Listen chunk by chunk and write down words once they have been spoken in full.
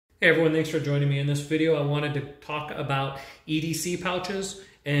Hey everyone, thanks for joining me in this video. I wanted to talk about EDC pouches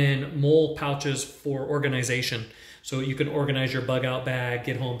and Molle pouches for organization. So you can organize your bug out bag,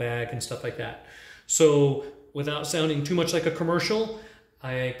 get home bag, and stuff like that. So without sounding too much like a commercial,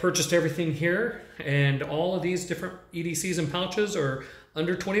 I purchased everything here, and all of these different EDCs and pouches are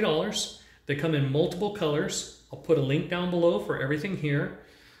under $20. They come in multiple colors. I'll put a link down below for everything here.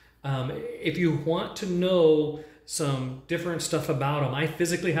 If you want to know some different stuff about them, I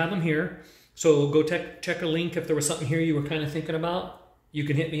physically have them here. So go check a link if there was something here you were kind of thinking about. You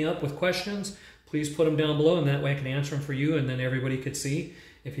can hit me up with questions. Please put them down below, and that way I can answer them for you, and then everybody could see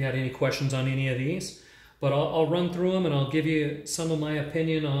if you had any questions on any of these. But I'll run through them, and I'll give you some of my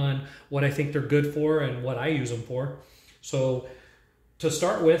opinion on what I think they're good for and what I use them for. So to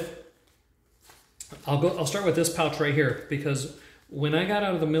start with, I'll start with this pouch right here, because when I got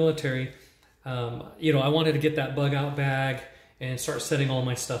out of the military, I wanted to get that bug out bag and start setting all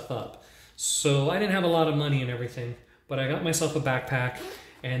my stuff up. So I didn't have a lot of money and everything, but I got myself a backpack.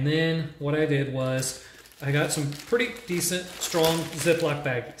 And then what I did was I got some pretty decent, strong Ziploc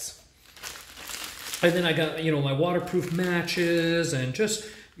baggies. And then I got, my waterproof matches and just,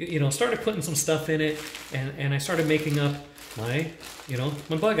 started putting some stuff in it. And I started making up my,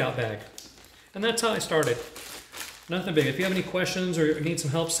 my bug out bag. And that's how I started. Nothing big. If you have any questions or need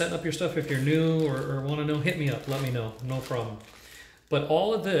some help setting up your stuff, if you're new or want to know, hit me up. Let me know. No problem. But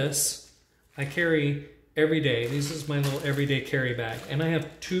all of this I carry every day. This is my little everyday carry bag. And I have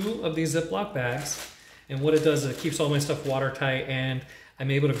 2 of these Ziploc bags. And what it does is it keeps all my stuff watertight. And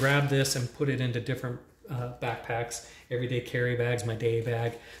I'm able to grab this and put it into different backpacks. Everyday carry bags, my day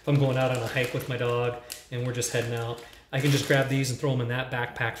bag. If I'm going out on a hike with my dog and we're just heading out, I can just grab these and throw them in that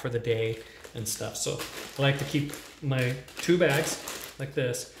backpack for the day and stuff. So I like to keep my 2 bags like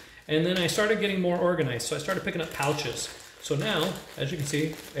this. And then I started getting more organized. So I started picking up pouches. So now, as you can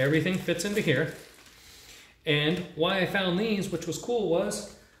see, everything fits into here. And why I found these, which was cool,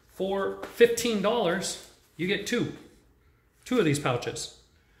 was for $15, you get 2 of these pouches.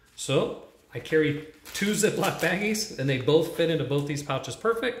 So I carry 2 Ziploc baggies, and they both fit into both these pouches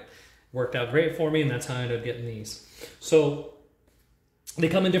perfect. Worked out great for me, and that's how I ended up getting these. So they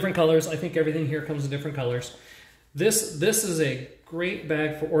come in different colors. I think everything here comes in different colors. This is a great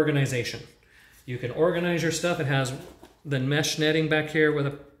bag for organization. You can organize your stuff. It has the mesh netting back here with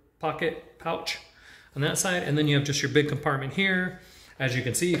a pocket pouch on that side, and then you have just your big compartment here. As you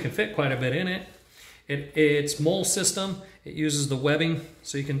can see, you can fit quite a bit in it. It's Molle system. It uses the webbing,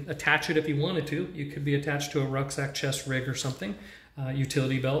 so you can attach it if you wanted to. You could be attached to a rucksack, chest rig, or something.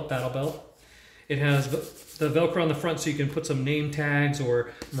 Utility belt, battle belt. It has the Velcro on the front, so you can put some name tags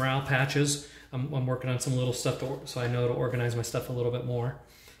or morale patches. I'm working on some little stuff so I know to organize my stuff a little bit more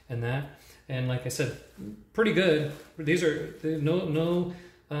and that. And like I said, pretty good. These are no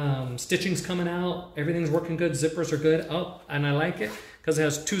stitching's coming out. Everything's working good. Zippers are good. Oh, and I like it because it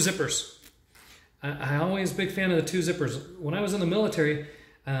has 2 zippers. I'm always a big fan of the 2 zippers. When I was in the military,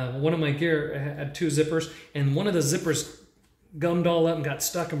 one of my gear had 2 zippers, and one of the zippers gummed all up and got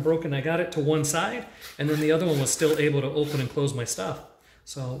stuck and broken. I got it to one side, and then the other one was still able to open and close my stuff.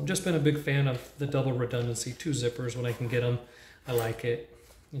 So I've just been a big fan of the double redundancy, 2 zippers when I can get them. I like it.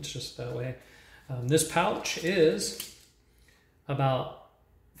 It's just that way. This pouch is about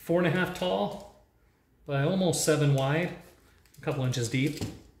 4.5 tall by almost 7 wide, a couple inches deep.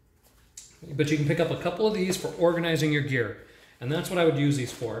 But you can pick up a couple of these for organizing your gear. And that's what I would use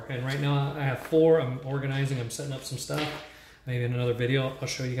these for. And right now I have 4. I'm organizing, I'm setting up some stuff. Maybe in another video, I'll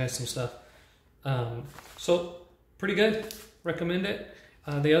show you guys some stuff. So pretty good, recommend it.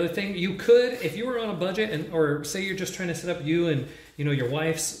 The other thing, you could, if you were on a budget, or say you're just trying to set up you and your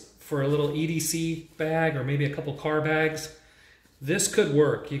wife's for a little EDC bag, or maybe a couple car bags, this could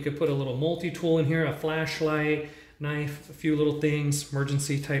work. You could put a little multi-tool in here, a flashlight, knife, a few little things,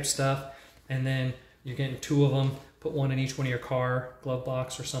 emergency type stuff, and then you're getting 2 of them. Put 1 in each one of your car, glove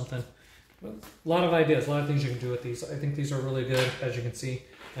box or something. A lot of ideas, a lot of things you can do with these. I think these are really good. As you can see,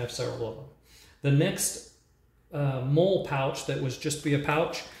 I have several of them. The next Molle pouch that was just be a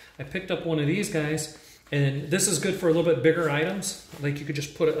pouch, I picked up one of these guys, and this is good for a little bit bigger items. Like you could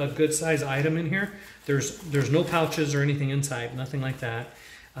just put a good size item in here. There's no pouches or anything inside, nothing like that.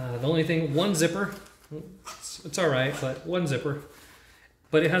 The only thing, 1 zipper. It's all right, but 1 zipper.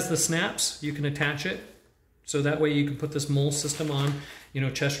 But it has the snaps. You can attach it, so that way you can put this Molle system on,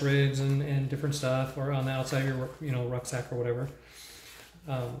 chest rigs and different stuff, or on the outside of your rucksack or whatever.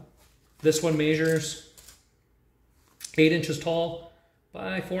 This one measures 8 inches tall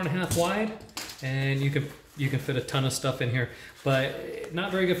by 4.5 wide, and you can fit a ton of stuff in here. But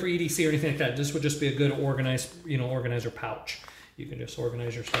not very good for EDC or anything like that. This would just be a good organized, organizer pouch. You can just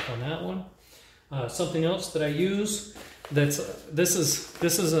organize your stuff on that one. Something else that I use, this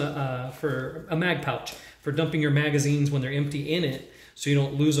is for a mag pouch for dumping your magazines when they're empty in it, so you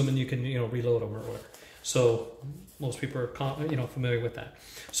don't lose them and you can reload them or whatever. So most people are familiar with that.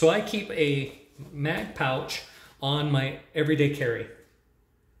 So I keep a mag pouch on my everyday carry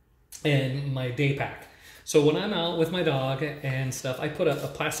and my day pack. So when I'm out with my dog and stuff, I put a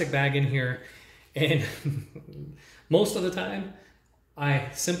plastic bag in here, and most of the time I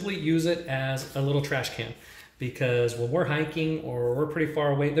simply use it as a little trash can, because when we're hiking or we're pretty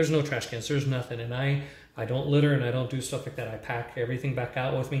far away, there's no trash cans, there's nothing, and I don't litter and I don't do stuff like that. I pack everything back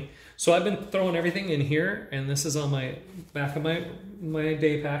out with me. So I've been throwing everything in here, and this is on my back of my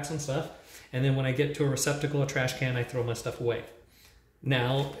day packs and stuff. And then when I get to a receptacle, a trash can, I throw my stuff away.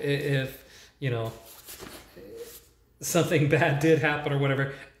 Now, if something bad did happen or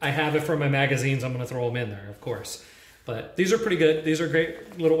whatever, I have it for my magazines. I'm going to throw them in there, of course. But these are pretty good. These are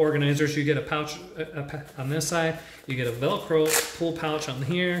great little organizers. You get a pouch on this side, you get a Velcro pull pouch on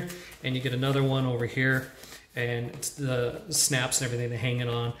here, and you get another one over here, and it's the snaps and everything hanging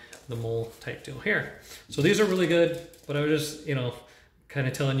on the mole type deal here. So these are really good, but I was just, kind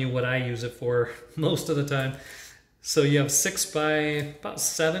of telling you what I use it for most of the time. So you have 6 by about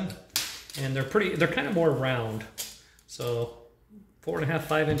 7, and they're kind of more round. So 4.5,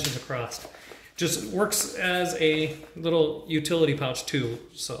 5 inches across. Just works as a little utility pouch too.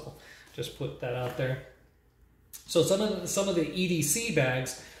 So just put that out there. So some of the EDC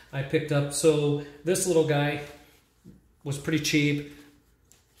bags I picked up. So this little guy was pretty cheap.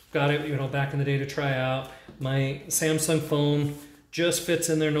 Got it, back in the day to try out. My Samsung phone just fits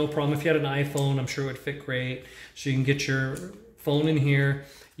in there, no problem. If you had an iPhone, I'm sure it would fit great. So you can get your phone in here.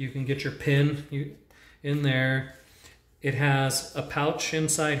 You can get your pin in there. It has a pouch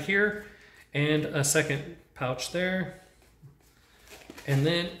inside here and a second pouch there. And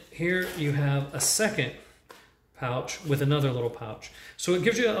then here you have a second pouch with another little pouch. So it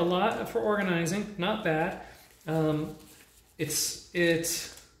gives you a lot for organizing, not bad.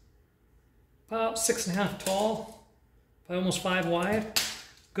 It's about 6.5 tall, almost 5 wide.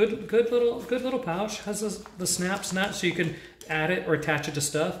 Good little pouch. Has the snaps nut so you can add it or attach it to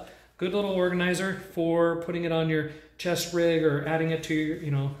stuff. Good little organizer for putting it on your chest rig or adding it to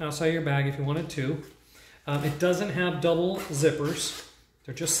your, outside your bag if you wanted to. It doesn't have double zippers.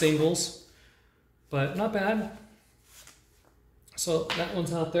 They're just singles, but not bad. So that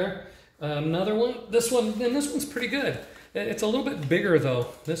one's out there. Another one, this one's pretty good. It's a little bit bigger though.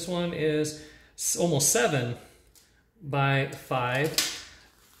 This one is almost 7 by 5.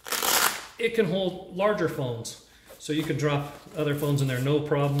 It can hold larger phones, so you can drop other phones in there, no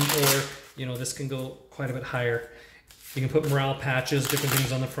problem. Or this can go quite a bit higher. You can put morale patches, different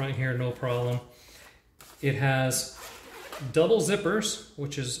things on the front here, no problem. It has double zippers,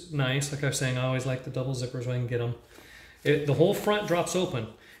 which is nice. Like I was saying, I always like the double zippers when I can get them. The whole front drops open,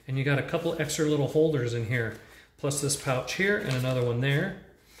 and you got a couple extra little holders in here, plus this pouch here and another one there.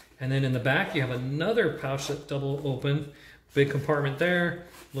 And then in the back, you have another pouch that double open, big compartment there,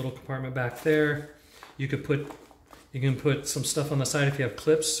 little compartment back there. You can put some stuff on the side if you have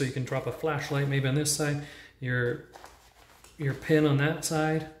clips, so you can drop a flashlight maybe on this side, your pin on that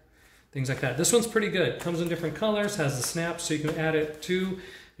side, things like that. This one's pretty good. Comes in different colors, has the snaps, so you can add it to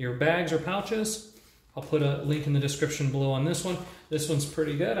your bags or pouches. I'll put a link in the description below on this one. This one's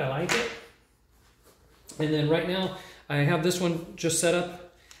pretty good. I like it. And then right now, I have this one just set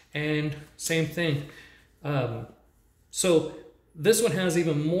up, and same thing. So this one has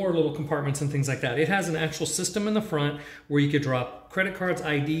even more little compartments and things like that. It has an actual system in the front where you could drop credit cards,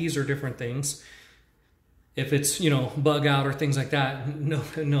 IDs, or different things. If it's, bug out or things like that,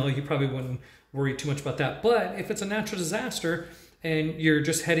 no, you probably wouldn't worry too much about that. But if it's a natural disaster and you're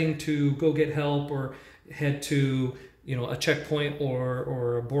just heading to go get help or head to, a checkpoint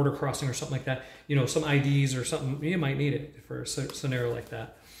or a border crossing or something like that, some IDs or something, you might need it for a scenario like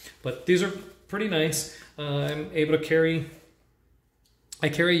that. But these are pretty nice. I'm able to carry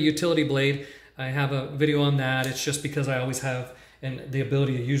a utility blade. I have a video on that. It's just because I always have the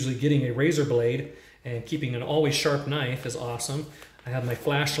ability of usually getting a razor blade, and keeping an always sharp knife is awesome. I have my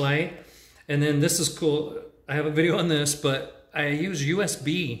flashlight, and then this is cool. I have a video on this, but I use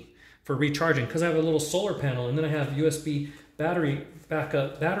USB for recharging because I have a little solar panel, and then I have USB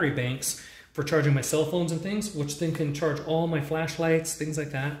backup battery banks for charging my cell phones and things, which then can charge all my flashlights, things like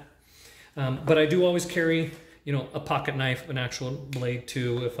that. But I do always carry, a pocket knife, an actual blade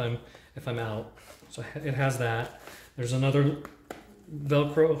too, if I'm out. So it has that. There's another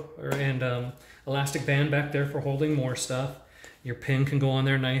Velcro and elastic band back there for holding more stuff. Your pin can go on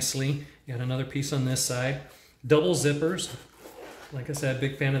there nicely. You got another piece on this side. Double zippers. Like I said,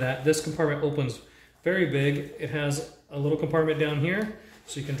 big fan of that. This compartment opens very big. It has a little compartment down here,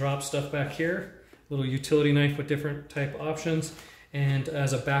 so you can drop stuff back here. Little utility knife with different type options. And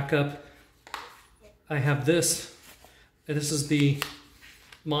as a backup, I have this. This is the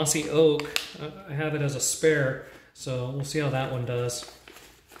mossy oak. I have it as a spare, so we'll see how that one does.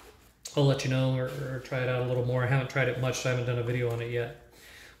 I'll let you know, or try it out a little more. I haven't tried it much, so I haven't done a video on it yet.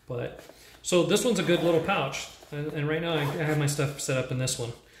 But so this one's a good little pouch, and right now I have my stuff set up in this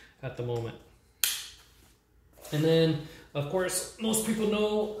one at the moment. And then, of course, most people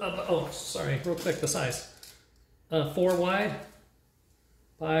know about, oh, sorry, real quick, the size. 4 wide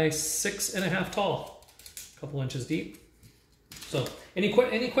by 6.5 tall, a couple inches deep. So any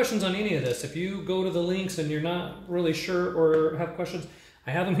questions on any of this? If you go to the links and you're not really sure or have questions,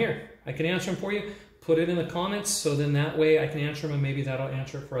 I have them here. I can answer them for you. Put it in the comments, so then that way I can answer them, and maybe that'll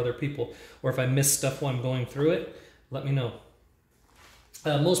answer it for other people. Or if I miss stuff while I'm going through it, let me know.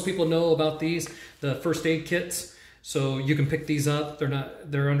 Most people know about these, the first aid kits. So you can pick these up.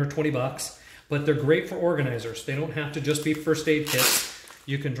 They're under 20 bucks, but they're great for organizers. They don't have to just be first aid kits.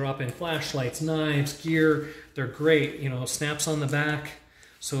 You can drop in flashlights, knives, gear. They're great. You know, snaps on the back,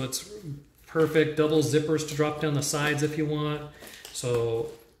 so it's perfect. Double zippers to drop down the sides if you want. So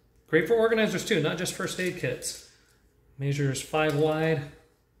great for organizers too, not just first aid kits. Measures 5 wide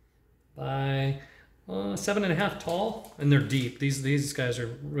by 7.5 tall, and they're deep. These guys are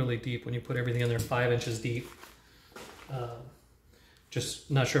really deep. When you put everything in there, 5 inches deep.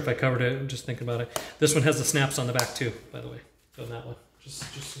 Just not sure if I covered it. I'm just thinking about it. This one has the snaps on the back too, by the way. On that one,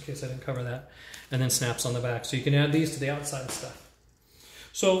 just in case I didn't cover that. And then snaps on the back, so you can add these to the outside stuff.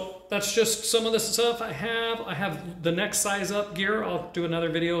 So that's just some of the stuff I have. I have the next size up gear. I'll do another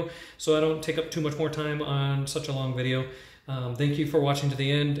video so I don't take up too much more time on such a long video. Thank you for watching to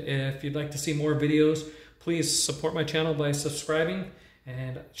the end. If you'd like to see more videos, please support my channel by subscribing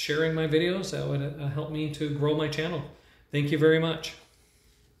and sharing my videos. That would help me to grow my channel. Thank you very much.